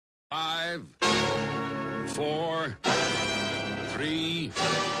5, 4, 3,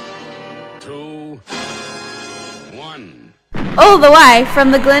 2, 1. All the way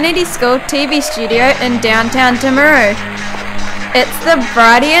from the Gleniti School TV studio in downtown Timaru. It's the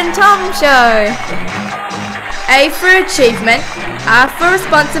Bridey and Tom Show. A for achievement, R for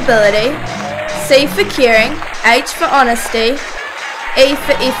responsibility, C for caring, H for honesty, E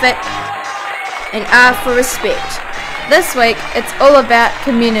for effort, and R for respect. This week it's all about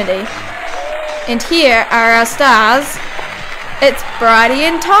community. And here are our stars. It's Bridey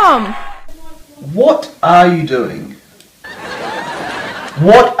and Tom. What are you doing?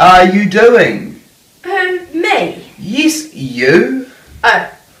 What are you doing? Me? Yes, you.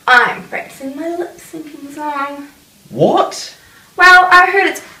 Oh, I'm practicing my lip syncing song. What? Well, I heard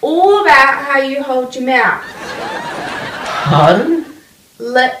it's all about how you hold your mouth. Pardon?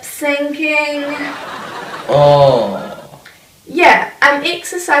 Lip syncing. Oh. Yeah, I'm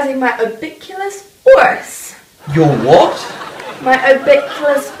exercising my obiculus oris. Your what? My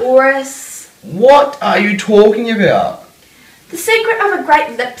obiculus oris. What are you talking about? The secret of a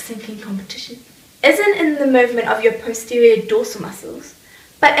great lip syncing competition isn't in the movement of your posterior dorsal muscles,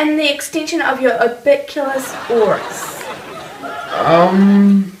 but in the extension of your obiculus oris. I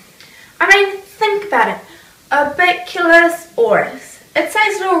mean, think about it. Obiculus oris. It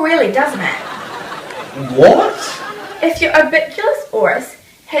says it all really, doesn't it? What? If your obiculus oris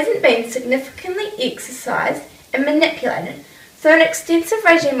hasn't been significantly exercised and manipulated through an extensive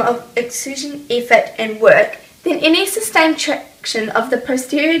regime of exertion, effort and work, then any sustained traction of the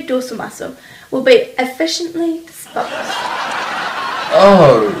posterior dorsal muscle will be efficiently disposed.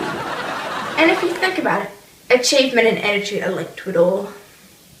 Oh. And if you think about it, achievement and attitude are linked to it all.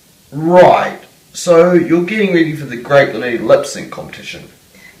 Right. So you're getting ready for the Great Gleniti lip sync competition.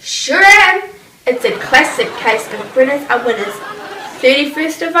 Sure am. It's a classic case of grinners are winners.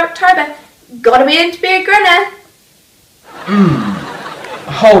 31st of October. Gotta be in to be a grinner.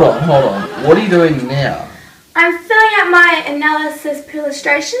 Hold on. What are you doing now? I'm filling out my analysis per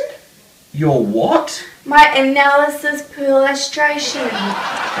illustration. Your what? My analysis per illustration.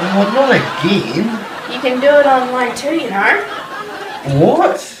 Oh, not again. You can do it online too, you know.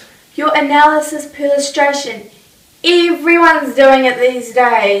 What? Your analysis per illustration. Everyone's doing it these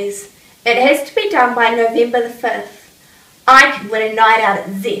days. It has to be done by November the 5th. I could win a night out at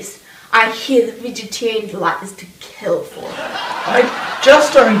Zest. I hear the vegetarian delight is to kill for. I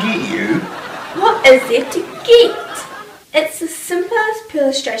just don't get you. What is there to get? It's the simplest per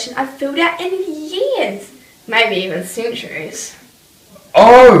illustration I've filled out in years. Maybe even centuries.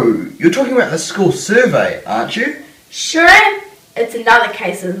 Oh, you're talking about the school survey, aren't you? Sure am. It's another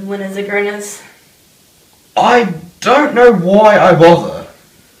case of winners are grinners. I don't know why I bother.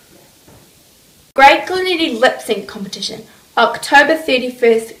 Great Gleniti Lip Sync Competition, October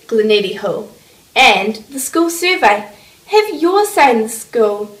 31st, Gleniti Hall. And the school survey. Have your say in the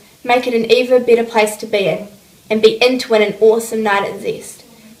school, make it an even better place to be in, and be in to win an awesome night at Zest.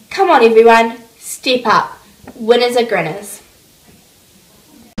 Come on everyone, step up. Winners are grinners.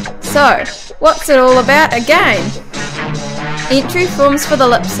 So, what's it all about again? Entry forms for the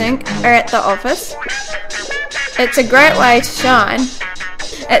lip sync are at the office. It's a great way to shine.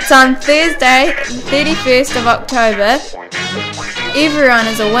 It's on Thursday, 31st of October. Everyone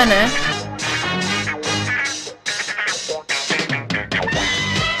is a winner.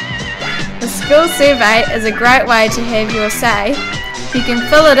 The school survey is a great way to have your say. You can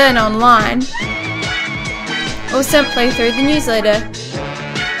fill it in online or simply through the newsletter.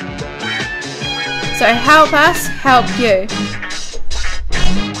 So help us help you.